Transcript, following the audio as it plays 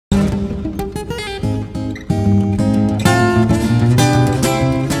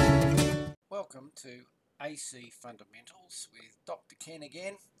to AC Fundamentals with Dr. Ken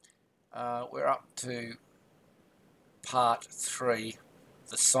again. We're up to part 3,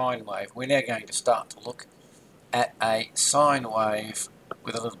 the sine wave. We're now going to start to look at a sine wave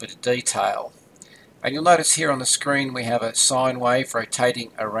with a little bit of detail. And you'll notice here on the screen we have a sine wave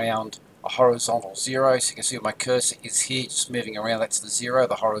rotating around a horizontal 0. So you can see my cursor is here, just moving around. That's the 0,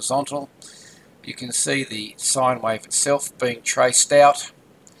 the horizontal. You can see the sine wave itself being traced out.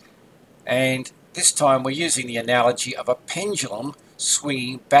 And this time we're using the analogy of a pendulum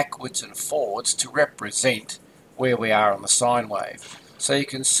swinging backwards and forwards to represent where we are on the sine wave. So you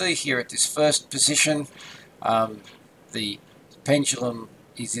can see here at this first position, the pendulum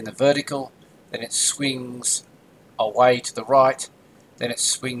is in the vertical, then it swings away to the right, then it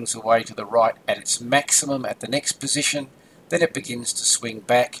swings away to the right at its maximum at the next position, then it begins to swing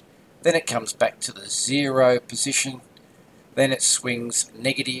back, then it comes back to the 0 position, then it swings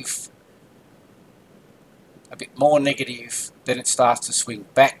negative, a bit more negative, then it starts to swing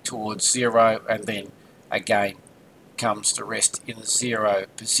back towards 0 and then again comes to rest in the 0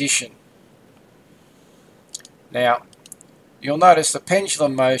 position. Now you'll notice the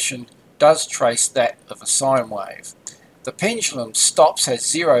pendulum motion does trace that of a sine wave. The pendulum stops at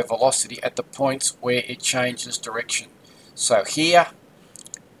 0 velocity at the points where it changes direction. So here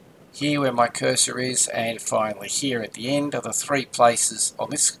where my cursor is, and finally here at the end are the 3 places on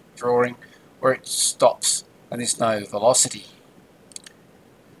this drawing where it stops and there's no velocity.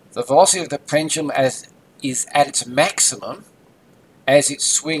 The velocity of the pendulum is at its maximum as it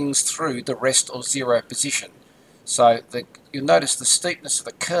swings through the rest of 0 position. So you'll notice the steepness of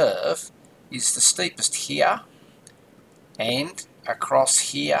the curve is the steepest here and across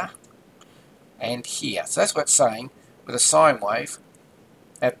here and here. So that's what it's saying with a sine wave.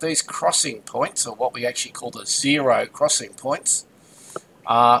 At these crossing points, or what we actually call the 0 crossing points,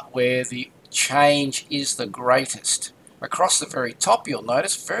 are where the change is the greatest. Across the very top you'll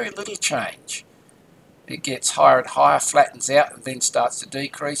notice very little change. It gets higher and higher, flattens out and then starts to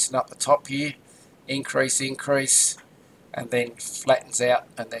decrease, and up the top here increase, and then flattens out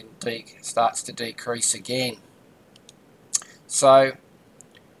and then starts to decrease again. So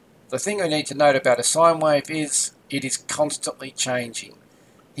the thing we need to note about a sine wave is it is constantly changing.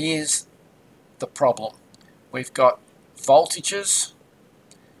 Here's the problem. We've got voltages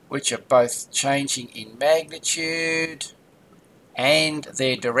which are both changing in magnitude and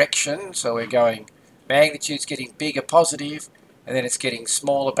their direction. So we're going, magnitude's getting bigger, positive, and then it's getting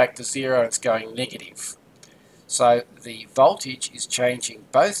smaller, back to 0, and it's going negative. So the voltage is changing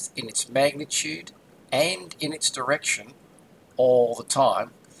both in its magnitude and in its direction all the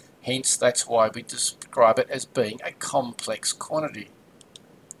time. Hence, that's why we describe it as being a complex quantity.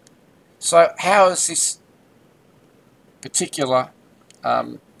 So how is this particular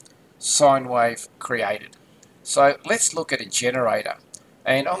sine wave created? So let's look at a generator.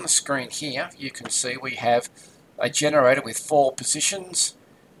 And on the screen here, you can see we have a generator with 4 positions.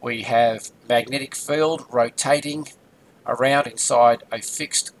 We have magnetic field rotating around inside a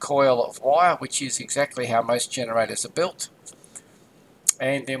fixed coil of wire, which is exactly how most generators are built.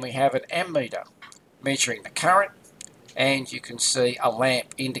 And then we have an ammeter measuring the current, and you can see a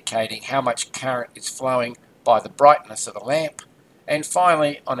lamp indicating how much current is flowing by the brightness of the lamp. And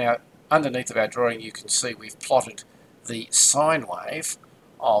finally, underneath of our drawing, you can see we've plotted the sine wave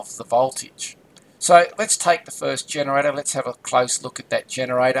of the voltage. So let's take the first generator. Let's have a close look at that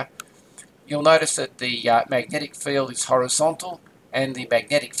generator. You'll notice that the magnetic field is horizontal and the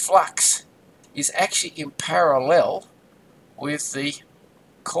magnetic flux is actually in parallel with the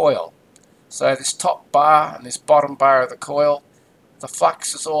coil. So this top bar and this bottom bar of the coil, the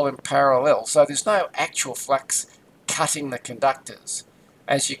flux is all in parallel. So there's no actual flux cutting the conductors.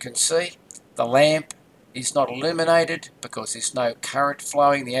 As you can see, the lamp is not illuminated because there's no current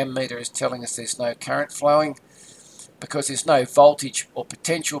flowing. The ammeter is telling us there's no current flowing because there's no voltage or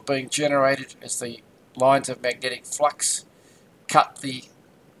potential being generated as the lines of magnetic flux cut the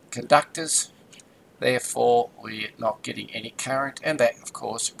conductors. Therefore, we're not getting any current, and that, of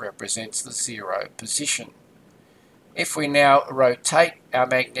course, represents the 0 position. If we now rotate our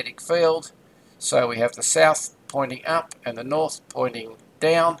magnetic field, so we have the south pointing up and the north pointing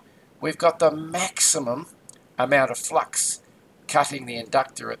down, we've got the maximum amount of flux cutting the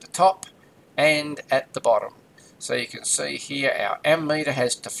inductor at the top and at the bottom. So you can see here our ammeter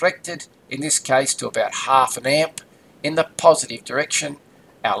has deflected, in this case to about 0.5 amp in the positive direction.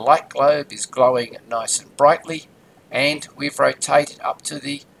 Our light globe is glowing nice and brightly, and we've rotated up to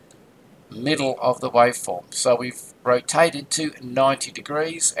the middle of the waveform. So we've rotated to 90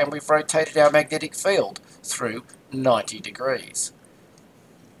 degrees, and we've rotated our magnetic field through 90 degrees.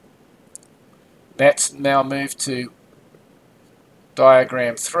 Let's now move to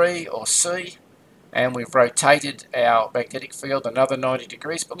diagram 3 or C, and we've rotated our magnetic field another 90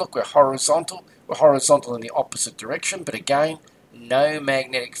 degrees, but look, we're horizontal in the opposite direction, but again, no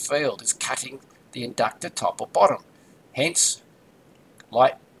magnetic field is cutting the inductor top or bottom. Hence,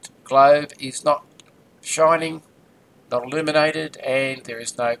 light globe is not shining, not illuminated, and there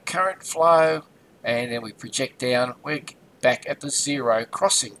is no current flow, and then we project down, we're back at the zero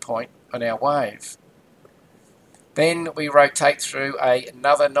crossing point on our wave. Then we rotate through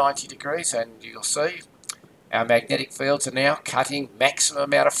another 90 degrees, and you'll see our magnetic fields are now cutting maximum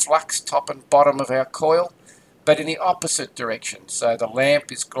amount of flux top and bottom of our coil, but in the opposite direction. So the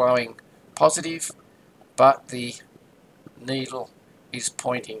lamp is glowing positive, but the needle is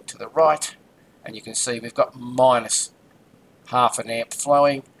pointing to the right, and you can see we've got minus half an amp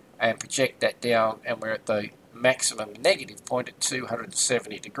flowing, and project that down, and we're at the maximum negative point at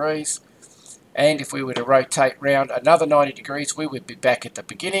 270 degrees. And if we were to rotate round another 90 degrees, we would be back at the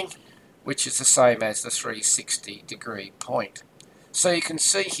beginning, which is the same as the 360 degree point. So you can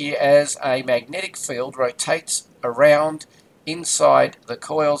see here, as a magnetic field rotates around inside the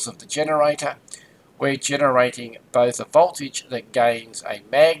coils of the generator, we're generating both a voltage that gains a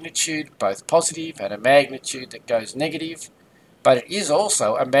magnitude, both positive, and a magnitude that goes negative, but it is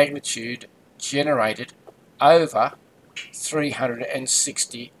also a magnitude generated over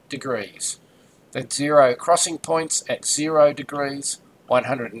 360 degrees. The zero crossing points at 0 degrees,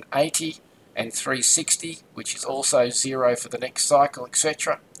 180, and 360, which is also 0 for the next cycle,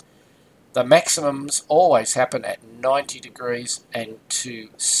 etc. The maximums always happen at 90 degrees and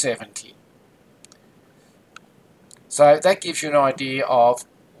 270. So that gives you an idea of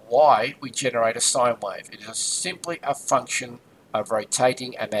why we generate a sine wave. It is simply a function of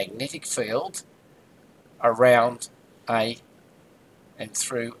rotating a magnetic field around and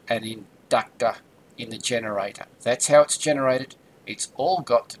through an inductor in the generator. That's how it's generated. It's all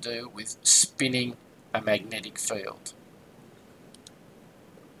got to do with spinning a magnetic field.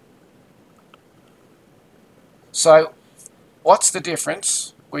 So what's the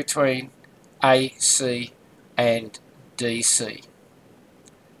difference between AC and DC?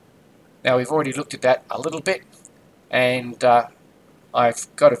 Now, we've already looked at that a little bit, and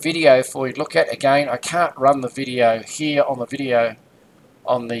I've got a video for you to look at. Again, I can't run the video here on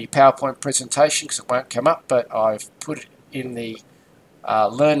the PowerPoint presentation because it won't come up, but I've put it in the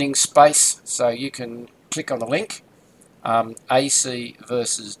learning space, so you can click on the link. AC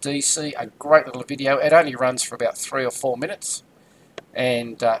versus DC, a great little video. It only runs for about 3 or 4 minutes,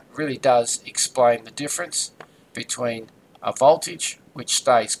 and really does explain the difference between a voltage which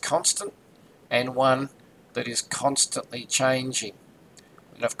stays constant and one that is constantly changing.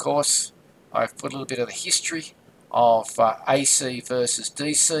 And of course, I've put a little bit of the history of AC versus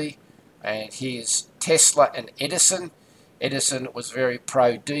DC, and here's Tesla and Edison. Edison was very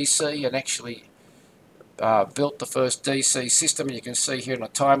pro-DC and actually built the first DC system. You can see here in a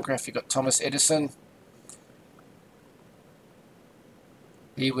time graph you've got Thomas Edison.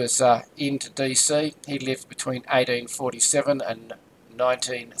 He was into DC. He lived between 1847 and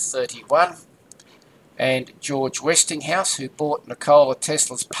 1931. And George Westinghouse, who bought Nikola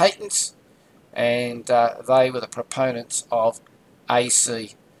Tesla's patents, and they were the proponents of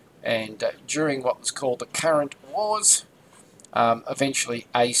AC. And during what was called the current wars, eventually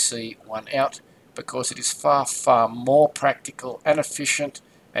AC won out because it is far, far more practical and efficient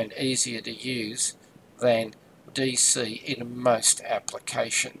and easier to use than DC in most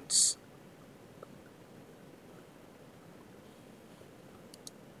applications.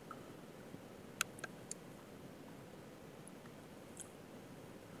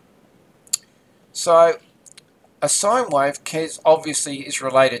 So a sine wave obviously is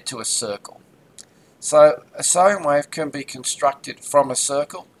related to a circle. So a sine wave can be constructed from a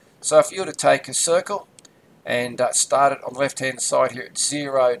circle. So if you were to take a circle and start it on the left hand side here at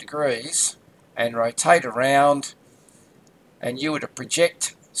 0 degrees and rotate around, and you were to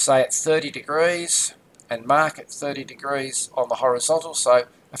project, say, at 30 degrees and mark at 30 degrees on the horizontal, so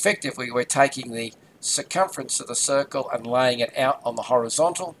effectively we're taking the circumference of the circle and laying it out on the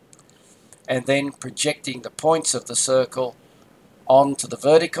horizontal, and then projecting the points of the circle onto the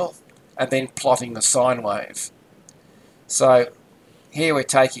vertical, and then plotting the sine wave. So here we're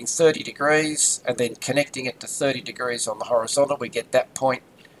taking 30 degrees and then connecting it to 30 degrees on the horizontal. We get that point.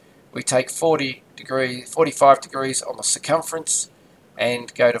 We take 45 degrees on the circumference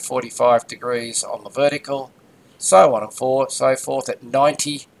and go to 45 degrees on the vertical, so on and so forth. At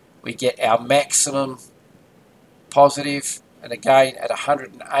 90 we get our maximum positive, and again at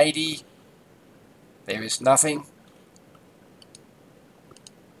 180 there is nothing.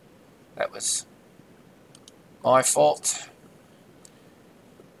 That was my fault.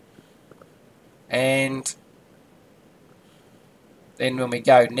 And then when we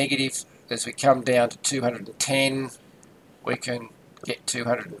go negative, as we come down to 210, we can get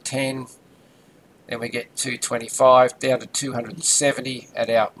 210. Then we get 225 down to 270 at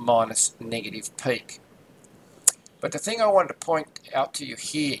our minus negative peak. But the thing I wanted to point out to you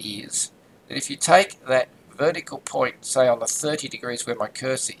here is that if you take that vertical point, say on the 30 degrees where my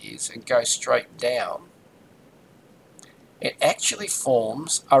cursor is, and go straight down, it actually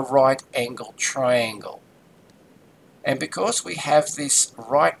forms a right angle triangle. And because we have this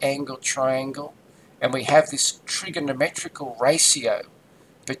right angle triangle and we have this trigonometrical ratio,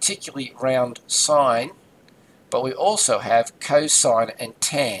 particularly around sine, but we also have cosine and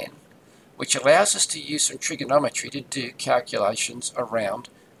tan, which allows us to use some trigonometry to do calculations around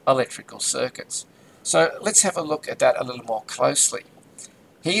electrical circuits. So let's have a look at that a little more closely.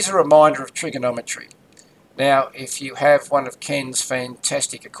 Here's a reminder of trigonometry. Now, if you have one of Ken's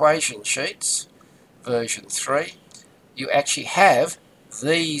fantastic equation sheets, version 3, you actually have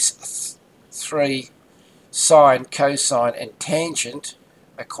these three sine, cosine, and tangent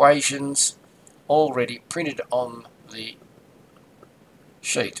equations already printed on the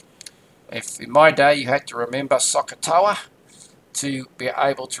sheet. If in my day you had to remember Sokotoa to be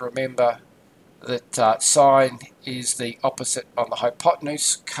able to remember that sine is the opposite on the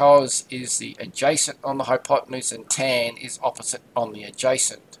hypotenuse, cos is the adjacent on the hypotenuse, and tan is opposite on the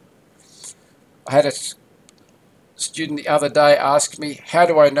adjacent. I had a student the other day ask me, how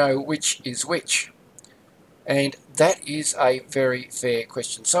do I know which is which? And that is a very fair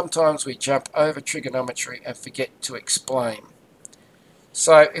question. Sometimes we jump over trigonometry and forget to explain.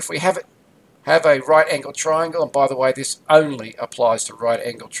 So if we have a right angle triangle, and by the way this only applies to right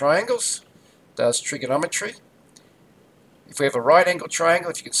angle triangles, does trigonometry. If we have a right angle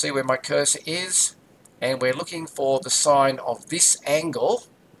triangle, if you can see where my cursor is, and we're looking for the sine of this angle,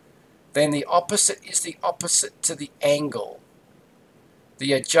 then the opposite is the opposite to the angle.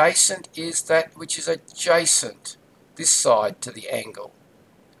 The adjacent is that which is adjacent, this side to the angle.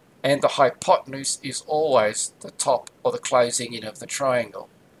 And the hypotenuse is always the top or the closing in of the triangle.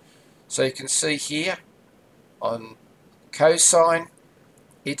 So you can see here on cosine,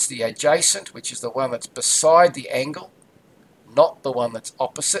 it's the adjacent, which is the one that's beside the angle, not the one that's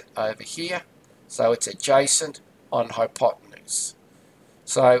opposite over here. So it's adjacent on hypotenuse.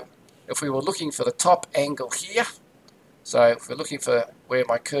 So if we were looking for the top angle here, so if we're looking for where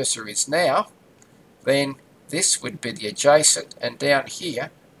my cursor is now, then this would be the adjacent, and down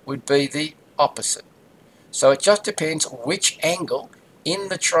here would be the opposite. So it just depends which angle in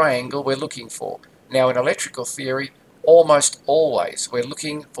the triangle we're looking for. Now in electrical theory, almost always we're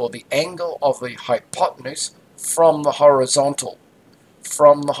looking for the angle of the hypotenuse from the horizontal.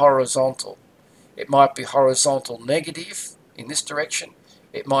 From the horizontal. It might be horizontal negative in this direction.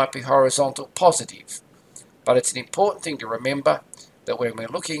 It might be horizontal positive. But it's an important thing to remember that when we're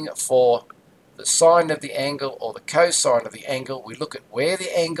looking for the sine of the angle or the cosine of the angle, we look at where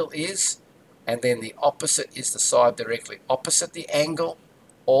the angle is, and then the opposite is the side directly opposite the angle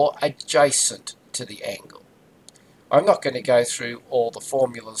or adjacent to the angle. I'm not going to go through all the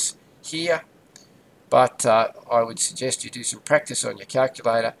formulas here, but I would suggest you do some practice on your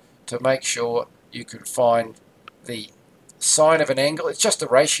calculator to make sure you can find the sine of an angle. It's just a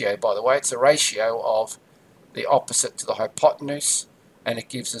ratio, by the way. It's a ratio of the opposite to the hypotenuse, and it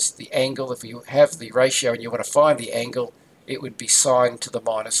gives us the angle. If you have the ratio and you want to find the angle, it would be sine to the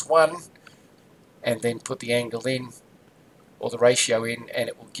 -1, and then put the angle in, or the ratio in, and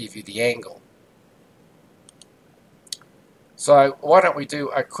it will give you the angle. So why don't we do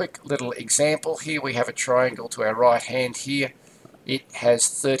a quick little example. Here we have a triangle to our right hand here. It has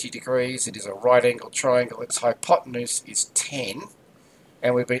 30 degrees. It is a right angle triangle. Its hypotenuse is 10.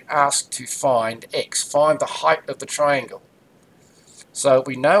 And we've been asked to find x. Find the height of the triangle. So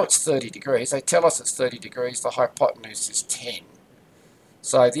we know it's 30 degrees. They tell us it's 30 degrees. The hypotenuse is 10.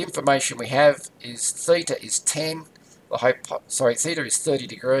 So the information we have is theta is 10. Theta is 30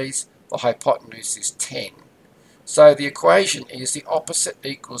 degrees. The hypotenuse is 10. So the equation is the opposite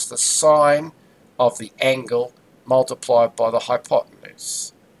equals the sine of the angle multiplied by the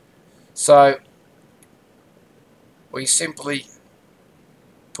hypotenuse. So we simply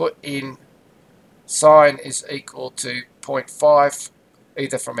put in sine is equal to 0.5,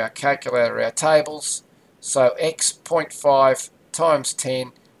 either from our calculator or our tables. So x 0.5 times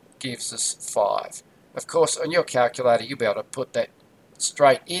 10 gives us 5. Of course, on your calculator, you'll be able to put that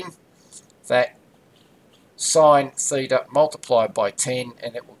straight in, that sine theta multiplied by 10,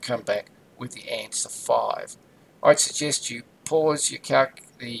 and it will come back with the answer 5. I'd suggest you pause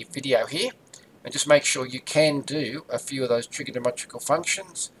the video here and just make sure you can do a few of those trigonometrical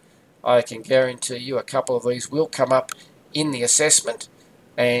functions. I can guarantee you a couple of these will come up in the assessment,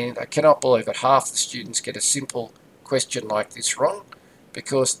 and I cannot believe that half the students get a simple question like this wrong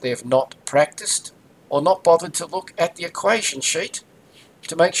because they've not practiced or not bothered to look at the equation sheet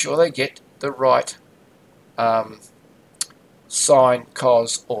to make sure they get the right sine,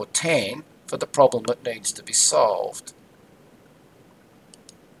 cos or tan for the problem that needs to be solved.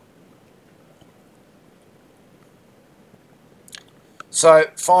 So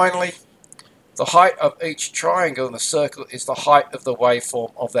finally, the height of each triangle in the circle is the height of the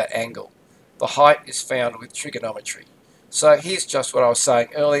waveform of that angle. The height is found with trigonometry. So here's just what I was saying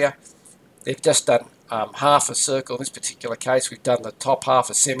earlier. They've just done half a circle. In this particular case, we've done the top half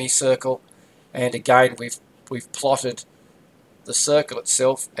a semicircle, and again we've plotted the circle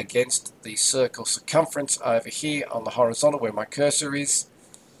itself against the circle circumference over here on the horizontal where my cursor is.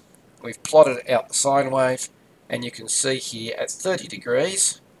 We've plotted out the sine wave, and you can see here at 30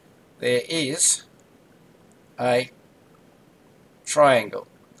 degrees there is a triangle,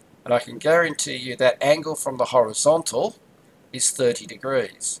 and I can guarantee you that angle from the horizontal is 30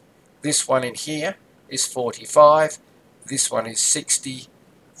 degrees. This one in here is 45, this one is 60,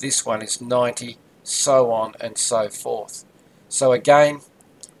 this one is 90, so on and so forth. So again,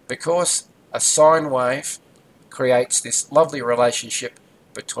 because a sine wave creates this lovely relationship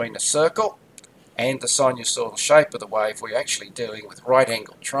between a circle and the sinusoidal shape of the wave, we're actually dealing with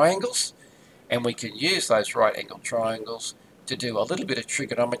right-angled triangles, and we can use those right-angled triangles to do a little bit of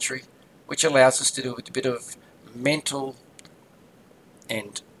trigonometry, which allows us to do a bit of mental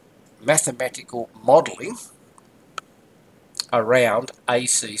and mathematical modelling around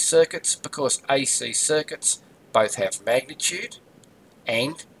AC circuits, because AC circuits both have magnitude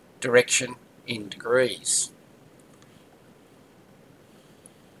and direction in degrees.